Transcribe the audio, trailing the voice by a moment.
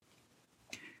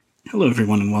Hello,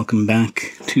 everyone, and welcome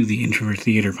back to the Introvert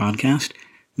Theater podcast.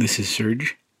 This is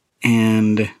Serge,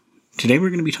 and today we're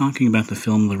going to be talking about the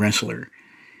film The Wrestler,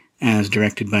 as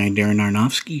directed by Darren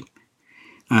Aronofsky,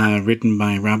 written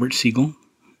by Robert Siegel.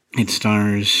 It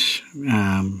stars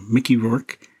Mickey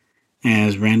Rourke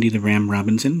as Randy the Ram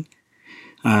Robinson,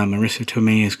 Marissa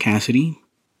Tomei as Cassidy,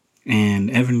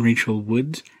 and Evan Rachel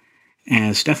Woods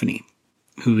as Stephanie,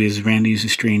 who is Randy's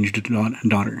estranged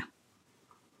daughter.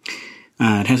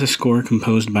 It has a score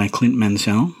composed by Clint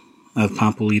Mansell of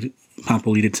Pop Will Eat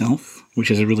Itself,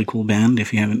 which is a really cool band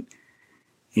if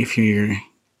you're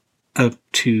up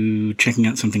to checking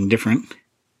out something different.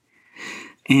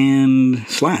 And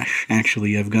Slash,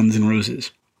 actually, of Guns N'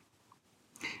 Roses.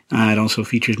 It also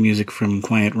features music from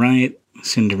Quiet Riot,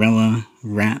 Cinderella,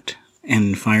 Rat,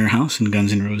 and Firehouse, and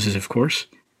Guns N' Roses, of course.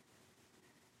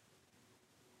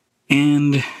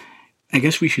 And I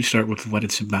guess we should start with what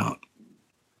it's about.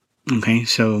 Okay,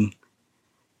 so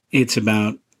it's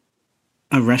about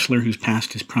a wrestler who's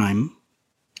past his prime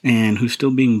and who's still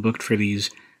being booked for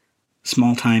these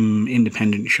small-time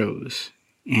independent shows.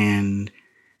 And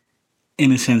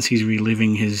in a sense, he's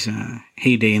reliving his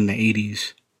heyday in the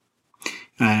 80s.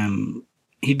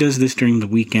 He does this during the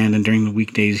weekend, and during the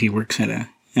weekdays he works at a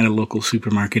local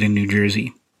supermarket in New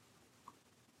Jersey.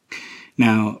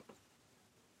 Now,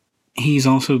 he's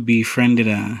also befriended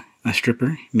a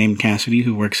stripper named Cassidy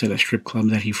who works at a strip club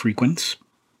that he frequents.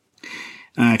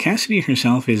 Cassidy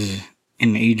herself is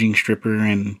an aging stripper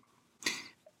and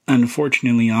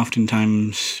unfortunately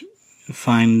oftentimes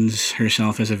finds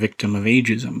herself as a victim of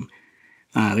ageism.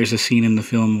 There's a scene in the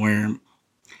film where,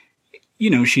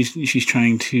 she's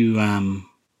trying to,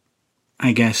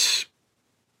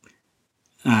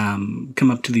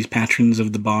 come up to these patrons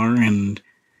of the bar and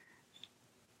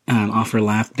offer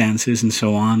lap dances and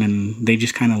so on, and they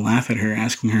just kind of laugh at her,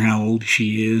 asking her how old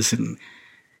she is, and,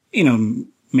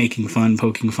 making fun,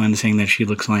 poking fun, saying that she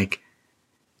looks like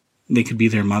they could be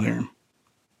their mother.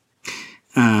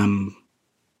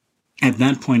 At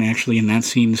that point, actually, in that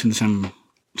scene, since I'm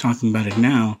talking about it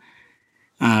now,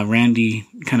 Randy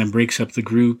kind of breaks up the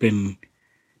group and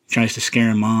tries to scare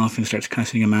him off and starts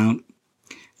cussing him out.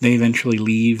 They eventually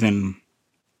leave, and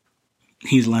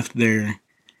he's left there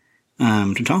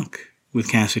to talk with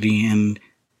Cassidy, and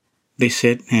they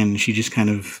sit, and she just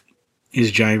kind of is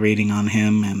gyrating on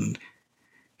him, and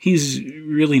he's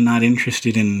really not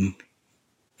interested in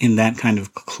that kind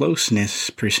of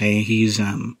closeness, per se. He's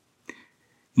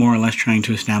more or less trying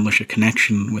to establish a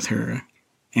connection with her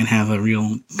and have a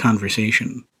real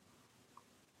conversation.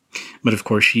 But of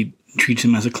course, she treats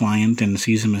him as a client and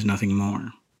sees him as nothing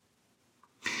more.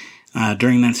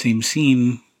 During that same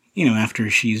scene, after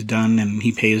she's done and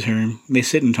he pays her, they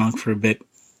sit and talk for a bit,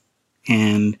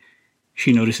 and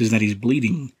she notices that he's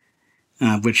bleeding,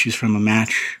 which is from a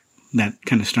match that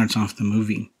kind of starts off the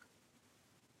movie.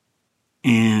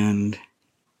 And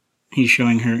he's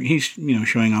showing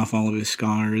off all of his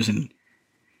scars, and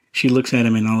she looks at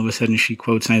him, and all of a sudden she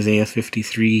quotes Isaiah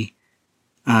 53,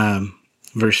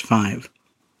 verse 5.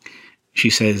 She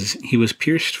says, "He was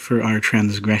pierced for our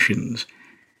transgressions.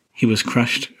 He was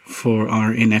crushed for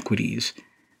our iniquities.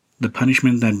 The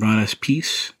punishment that brought us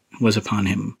peace was upon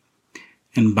him,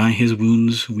 and by his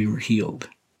wounds we were healed."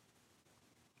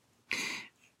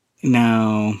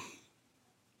 Now,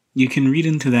 you can read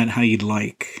into that how you'd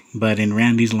like, but in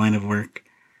Randy's line of work,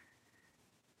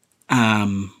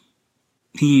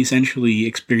 he essentially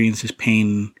experiences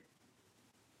pain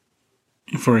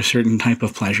for a certain type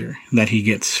of pleasure that he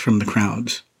gets from the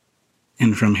crowds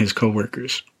and from his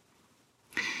co-workers.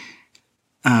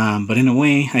 But in a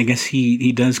way, I guess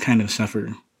he does kind of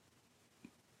suffer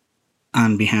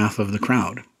on behalf of the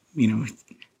crowd.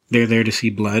 They're there to see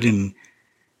blood, and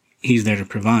he's there to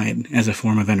provide as a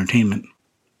form of entertainment.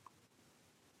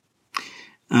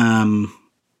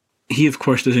 He, of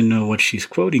course, doesn't know what she's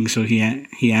quoting, so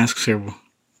he asks her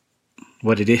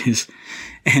what it is,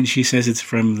 and she says it's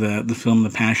from the film The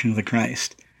Passion of the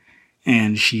Christ.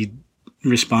 And she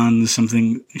responds to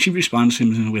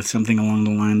him with something along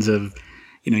the lines of,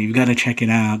 you've got to check it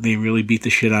out. They really beat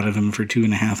the shit out of him for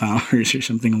 2.5 hours or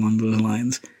something along those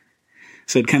lines.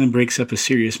 So it kind of breaks up a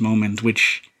serious moment,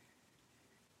 which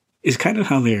is kind of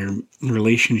how their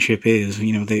relationship is.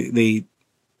 They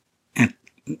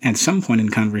at some point in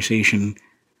conversation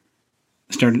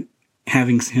start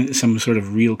having some sort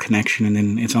of real connection, and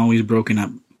then it's always broken up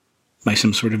by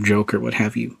some sort of joke or what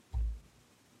have you.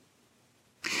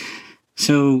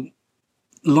 So,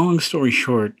 long story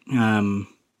short,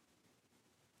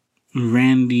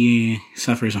 Randy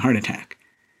suffers a heart attack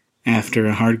after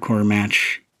a hardcore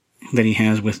match that he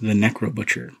has with the Necro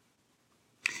Butcher.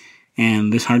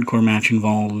 And this hardcore match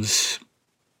involves,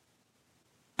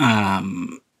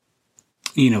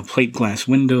 plate glass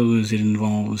windows. It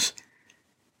involves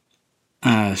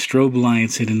strobe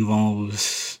lights. It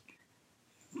involves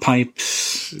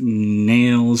pipes,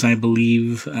 nails, I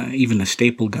believe, even a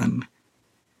staple gun.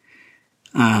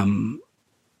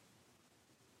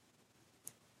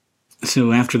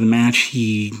 So after the match,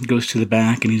 he goes to the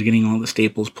back and he's getting all the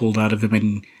staples pulled out of him,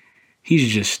 and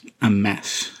he's just a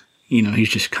mess. He's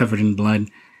just covered in blood,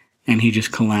 and he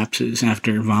just collapses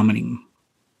after vomiting.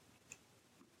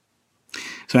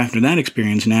 So after that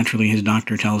experience, naturally his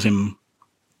doctor tells him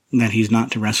that he's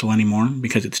not to wrestle anymore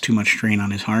because it's too much strain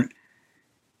on his heart,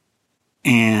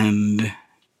 and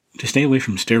to stay away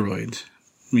from steroids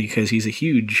because he's a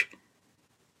huge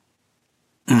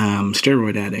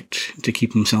steroid addict, to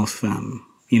keep himself,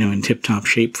 in tip-top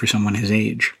shape for someone his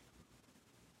age.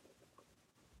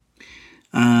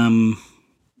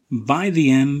 By the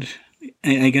end,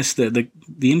 I guess the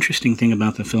interesting thing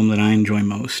about the film that I enjoy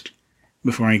most,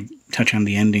 before I touch on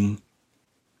the ending,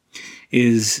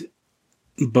 is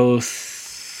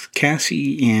both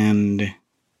Cassie and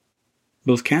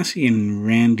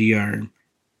Randy are,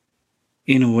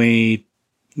 in a way,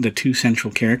 the two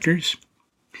central characters,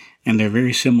 and they're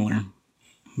very similar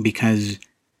because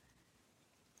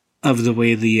of the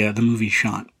way the movie's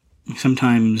shot.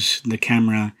 Sometimes the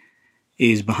camera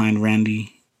is behind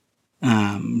Randy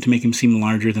to make him seem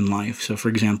larger than life. So, for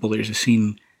example, there's a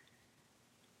scene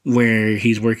where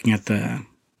he's working at the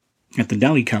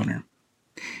deli counter,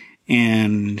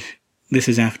 and this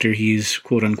is after he's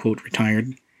quote unquote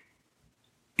retired,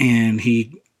 and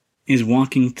he is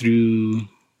walking through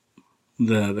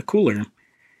the cooler,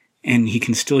 and he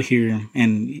can still hear,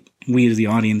 and we as the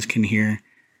audience can hear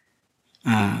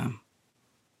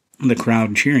the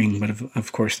crowd cheering, but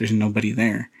of course there's nobody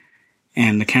there.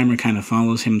 And the camera kind of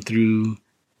follows him through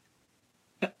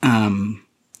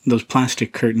those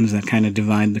plastic curtains that kind of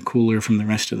divide the cooler from the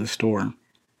rest of the store.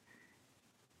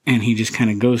 And he just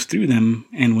kind of goes through them,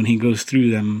 and when he goes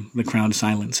through them, the crowd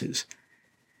silences.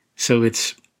 So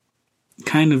it's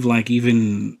kind of like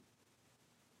even...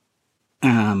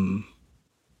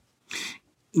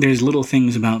 there's little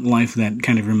things about life that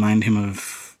kind of remind him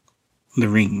of the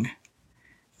ring,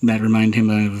 that remind him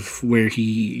of where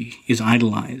he is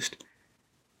idolized,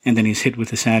 and then he's hit with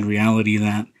the sad reality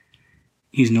that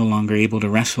he's no longer able to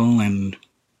wrestle, and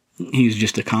he's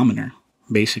just a commoner,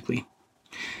 basically.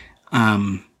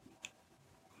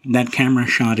 That camera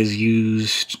shot is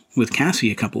used with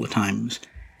Cassie a couple of times.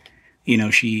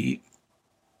 She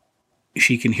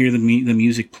can hear the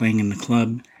music playing in the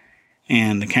club,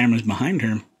 and the camera's behind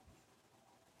her,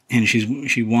 and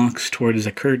she walks towards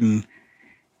a curtain,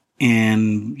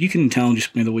 and you can tell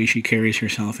just by the way she carries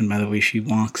herself and by the way she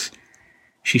walks,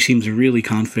 she seems really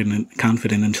confident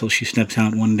until she steps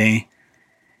out one day,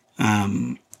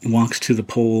 walks to the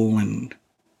pole and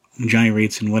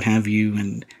gyrates and what have you,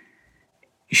 and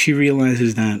she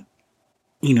realizes that,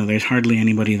 there's hardly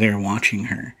anybody there watching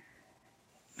her.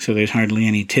 So there's hardly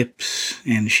any tips,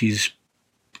 and she's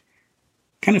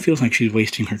kind of feels like she's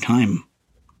wasting her time.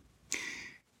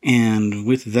 And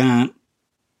with that,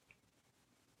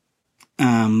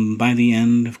 by the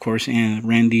end, of course,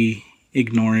 Randy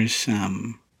ignores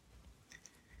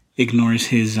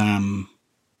his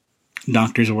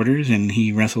doctor's orders, and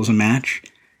he wrestles a match.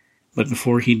 But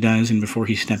before he does, and before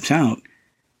he steps out,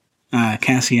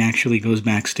 Cassie actually goes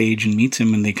backstage and meets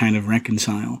him, and they kind of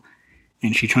reconcile.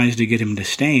 And she tries to get him to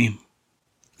stay,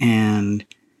 and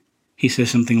he says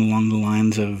something along the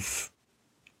lines of,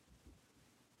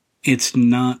 it's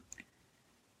not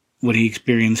what he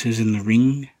experiences in the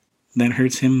ring that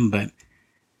hurts him, but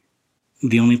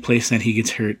the only place that he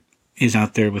gets hurt is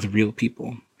out there with real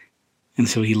people. And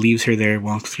so he leaves her there,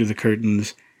 walks through the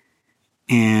curtains,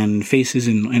 and faces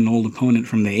an old opponent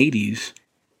from the 80s,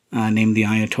 named the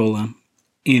Ayatollah,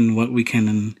 in what we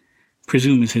can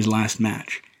presume is his last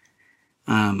match.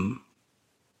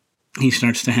 He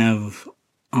starts to have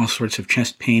all sorts of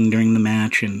chest pain during the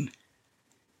match, and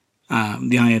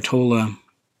the Ayatollah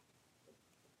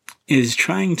is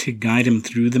trying to guide him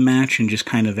through the match and just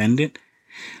kind of end it.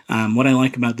 What I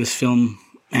like about this film,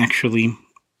 actually,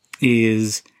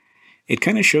 is it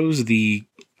kind of shows the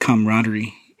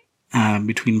camaraderie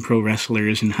between pro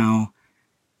wrestlers and how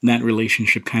that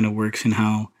relationship kind of works, and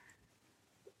how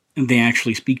they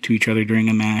actually speak to each other during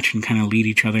a match and kind of lead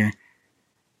each other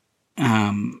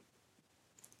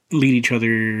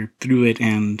through it,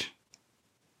 and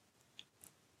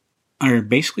are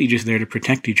basically just there to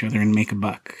protect each other and make a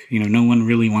buck. No one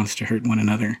really wants to hurt one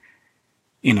another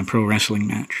in a pro wrestling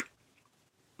match.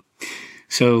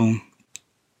 So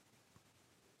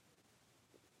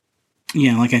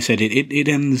Yeah, like I said, it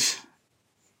ends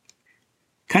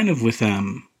kind of with,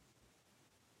 it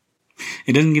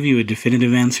doesn't give you a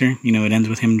definitive answer. You know, it ends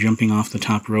with him jumping off the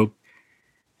top rope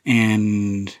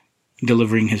and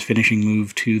delivering his finishing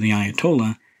move to the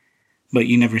Ayatollah, but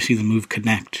you never see the move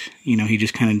connect. You know, he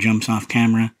just kind of jumps off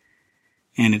camera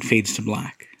and it fades to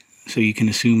black. So you can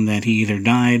assume that he either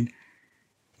died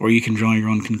or you can draw your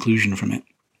own conclusion from it.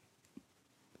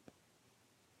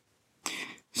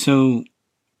 So,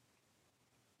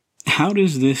 how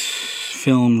does this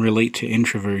film relate to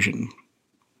introversion?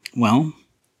 Well,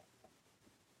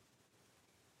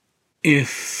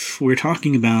 if we're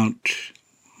talking about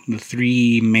the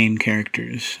three main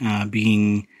characters,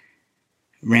 being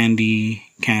Randy,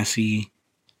 Cassie,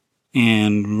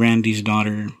 and Randy's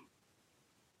daughter,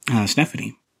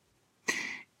 Stephanie,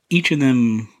 each of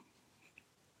them,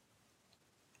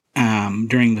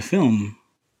 during the film,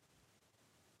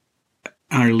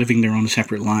 are living their own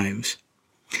separate lives.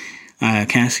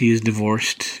 Cassie is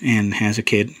divorced and has a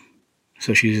kid,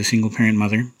 so she's a single-parent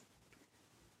mother,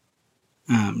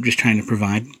 just trying to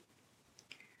provide.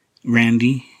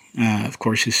 Randy, of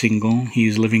course, is single.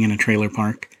 He's living in a trailer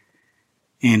park,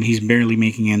 and he's barely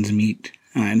making ends meet.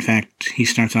 In fact, he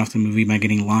starts off the movie by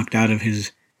getting locked out of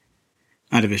his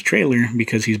trailer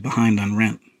because he's behind on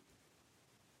rent.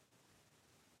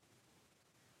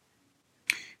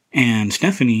 And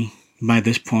Stephanie, by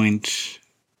this point,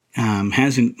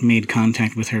 hasn't made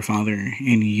contact with her father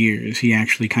in years. He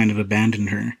actually kind of abandoned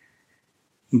her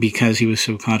because he was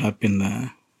so caught up in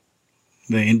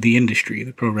the industry,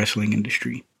 the pro wrestling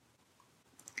industry.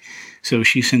 So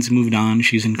she's since moved on.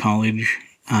 She's in college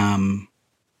and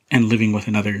living with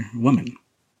another woman,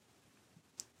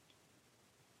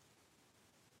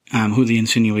 who they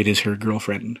insinuate is her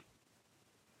girlfriend.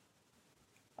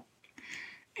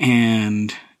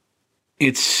 And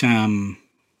it's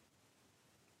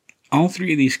all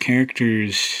three of these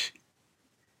characters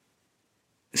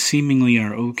seemingly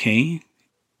are okay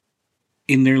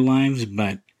in their lives,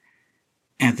 but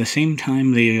at the same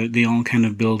time, they all kind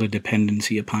of build a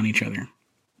dependency upon each other.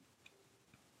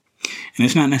 And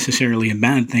it's not necessarily a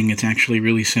bad thing. It's actually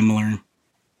really similar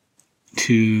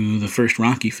to the first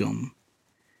Rocky film.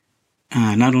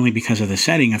 Not only because of the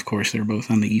setting, of course, they're both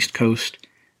on the East Coast,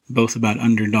 both about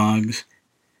underdogs,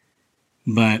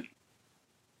 but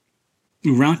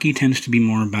Rocky tends to be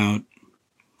more about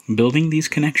building these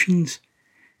connections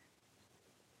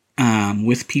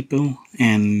with people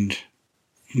and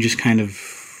just kind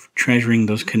of treasuring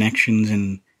those connections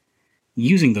and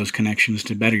using those connections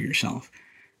to better yourself.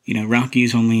 You know, Rocky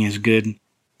is only as good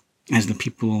as the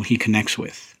people he connects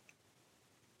with.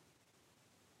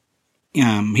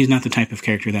 He's not the type of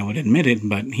character that would admit it,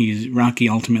 but Rocky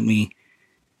ultimately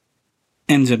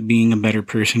ends up being a better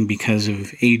person because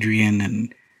of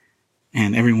Adrian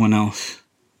and everyone else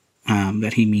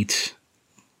that he meets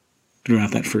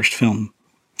throughout that first film.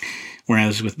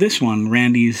 Whereas with this one,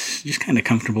 Randy's just kind of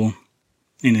comfortable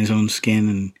in his own skin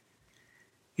and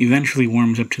eventually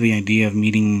warms up to the idea of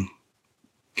meeting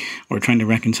or trying to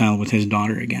reconcile with his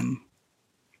daughter again.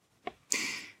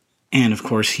 And of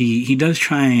course, he does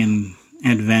try and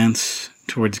advance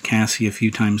towards Cassie a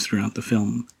few times throughout the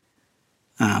film.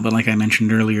 But like I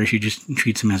mentioned earlier, she just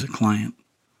treats him as a client.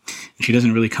 And she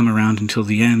doesn't really come around until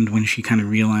the end when she kind of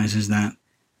realizes that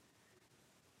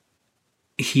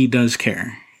he does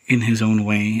care in his own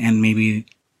way, and maybe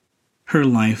her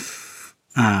life,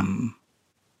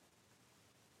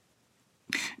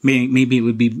 maybe it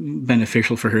would be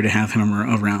beneficial for her to have him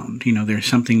around. You know, there's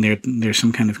something there, there's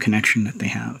some kind of connection that they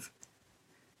have.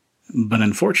 But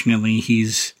unfortunately,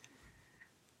 he's,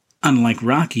 unlike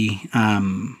Rocky,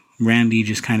 Randy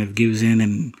just kind of gives in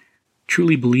and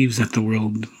truly believes that the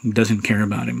world doesn't care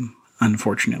about him,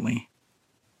 unfortunately.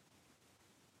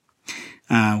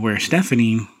 Where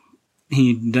Stephanie,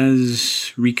 he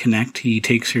does reconnect. He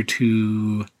takes her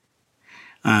to,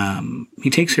 he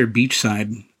takes her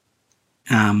beachside,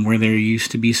 where there used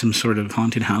to be some sort of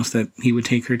haunted house that he would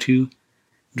take her to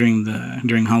during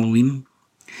Halloween.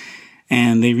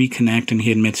 And they reconnect, and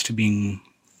he admits to being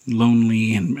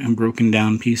lonely and broken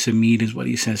down piece of meat is what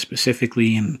he says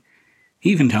specifically. And he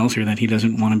even tells her that he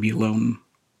doesn't want to be alone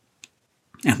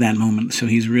at that moment. So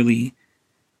he's really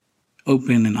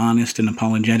open and honest and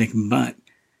apologetic. But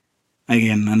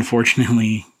again,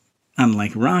 unfortunately,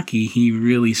 unlike Rocky, he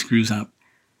really screws up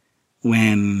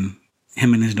when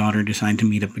him and his daughter decide to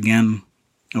meet up again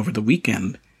over the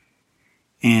weekend.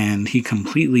 And he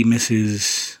completely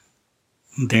misses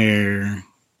their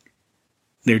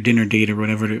dinner date or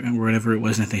whatever it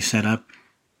was that they set up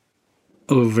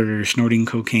over snorting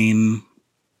cocaine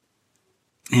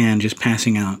and just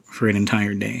passing out for an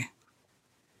entire day.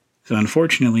 So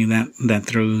unfortunately, that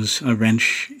throws a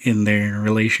wrench in their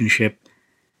relationship,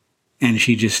 and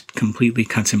she just completely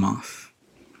cuts him off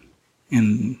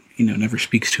and, never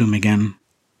speaks to him again.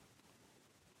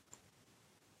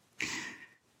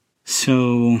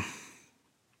 So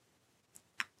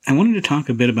I wanted to talk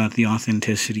a bit about the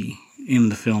authenticity in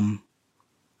the film,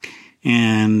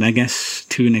 and I guess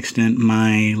to an extent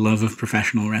my love of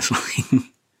professional wrestling.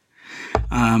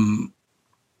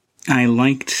 I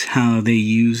liked how they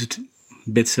used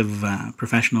bits of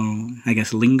professional, I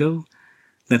guess, lingo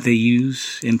that they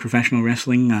use in professional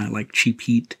wrestling, like cheap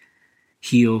heat,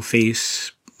 heel,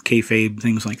 face, kayfabe,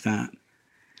 things like that.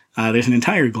 There's an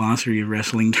entire glossary of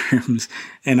wrestling terms,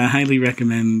 and I highly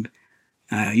recommend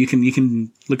you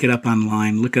can look it up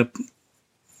online. Look up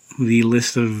the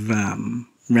list of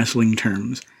wrestling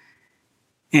terms,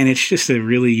 and it's just a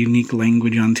really unique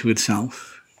language unto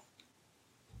itself.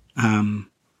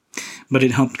 But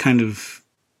it helped kind of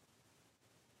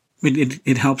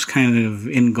it helps kind of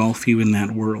engulf you in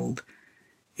that world.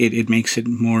 It makes it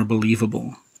more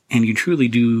believable, and you truly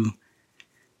do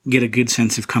get a good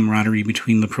sense of camaraderie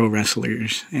between the pro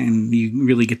wrestlers, and you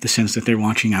really get the sense that they're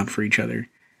watching out for each other,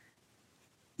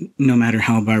 no matter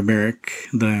how barbaric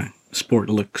the sport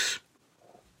looks.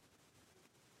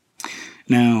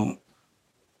 Now,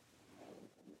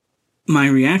 my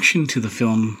reaction to the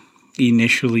film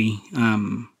initially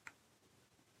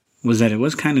was that it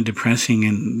was kind of depressing,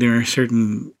 and there are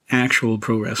certain actual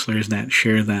pro wrestlers that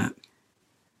share that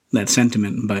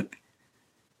sentiment, but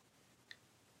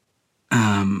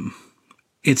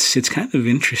it's kind of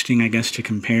interesting, I guess, to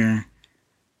compare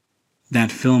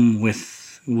that film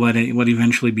with what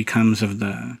eventually becomes of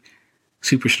the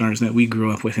superstars that we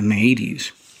grew up with in the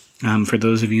 80s. For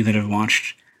those of you that have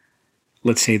watched,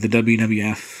 let's say, the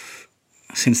WWF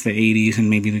since the 80s and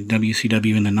maybe the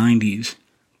WCW in the 90s,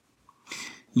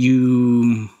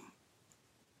 you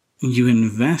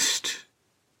invest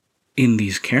in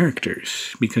these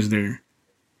characters because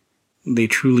they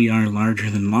truly are larger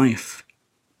than life.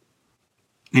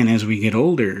 And as we get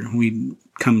older, we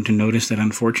come to notice that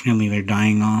unfortunately they're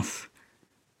dying off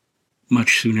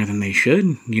much sooner than they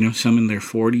should. Some in their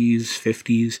 40s,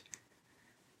 50s,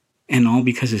 and all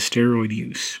because of steroid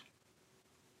use.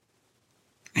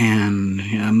 And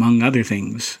among other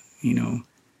things,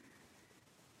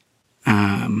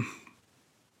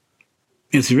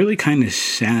 it's really kind of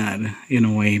sad in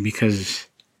a way because,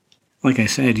 like I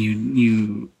said,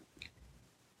 you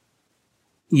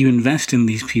invest in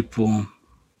these people,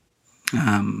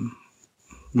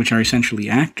 which are essentially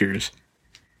actors,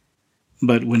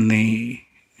 but when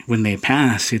they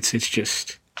pass, it's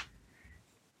just,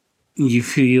 you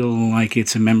feel like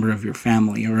it's a member of your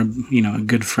family or a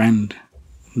good friend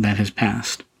that has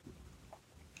passed.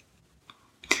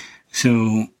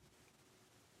 So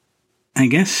I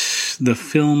guess the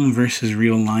film versus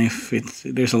real life,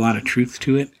 there's a lot of truth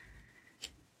to it.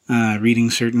 Reading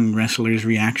certain wrestlers'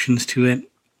 reactions to it,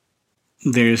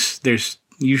 there's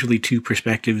usually two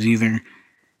perspectives. Either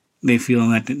they feel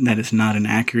that it's not an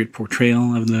accurate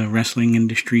portrayal of the wrestling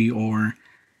industry, or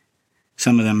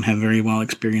some of them have very well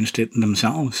experienced it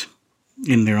themselves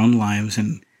in their own lives.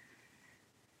 And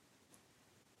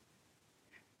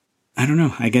I don't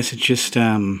know, I guess it's just,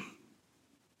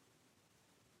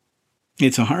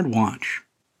 it's a hard watch.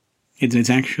 It's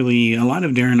actually, a lot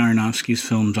of Darren Aronofsky's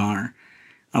films are.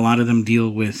 A lot of them deal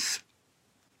with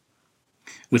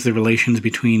the relations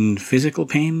between physical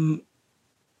pain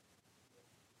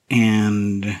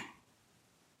and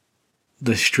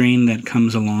the strain that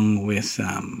comes along with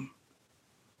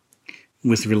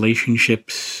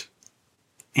relationships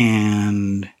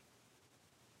and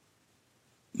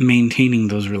maintaining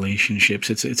those relationships.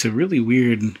 It's a really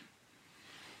weird,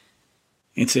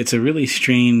 it's a really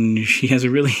strange, he has a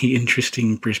really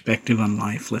interesting perspective on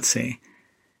life, let's say.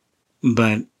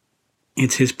 But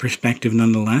it's his perspective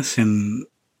nonetheless, and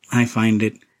I find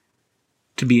it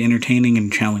to be entertaining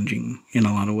and challenging in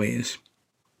a lot of ways.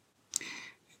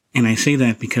 And I say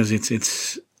that because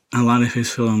it's a lot of his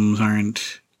films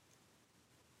aren't,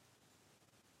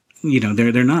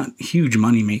 they're not huge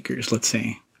money makers, let's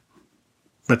say,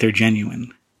 but they're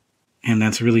genuine, and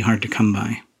that's really hard to come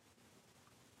by.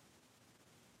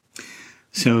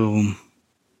 So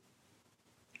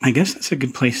I guess that's a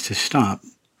good place to stop.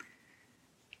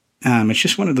 It's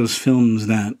just one of those films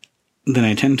that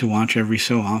I tend to watch every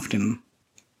so often,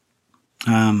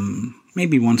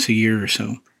 maybe once a year or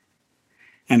so.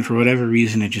 And for whatever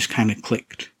reason, it just kind of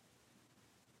clicked.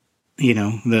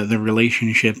 The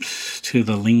relationships, to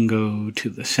the lingo, to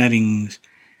the settings,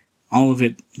 all of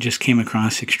it just came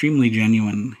across extremely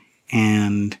genuine.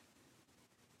 And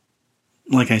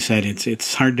like I said,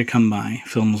 it's hard to come by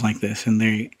films like this, and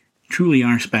they truly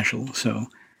are special. So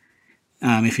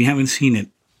if you haven't seen it,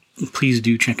 please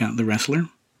do check out The Wrestler.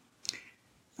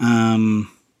 I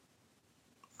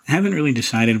haven't really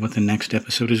decided what the next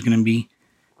episode is going to be.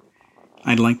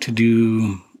 I'd like to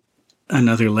do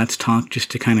another Let's Talk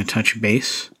just to kind of touch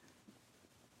base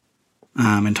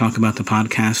and talk about the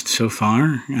podcast so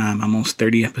far. I'm almost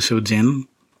 30 episodes in.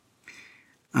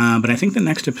 But I think the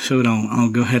next episode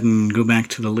I'll go ahead and go back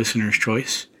to the listener's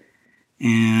choice,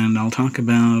 and I'll talk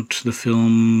about the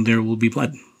film There Will Be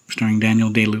Blood, starring Daniel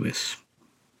Day-Lewis.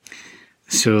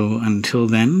 So until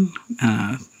then,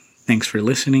 thanks for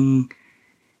listening.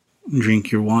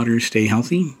 Drink your water, stay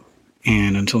healthy,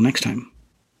 and until next time,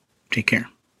 take care.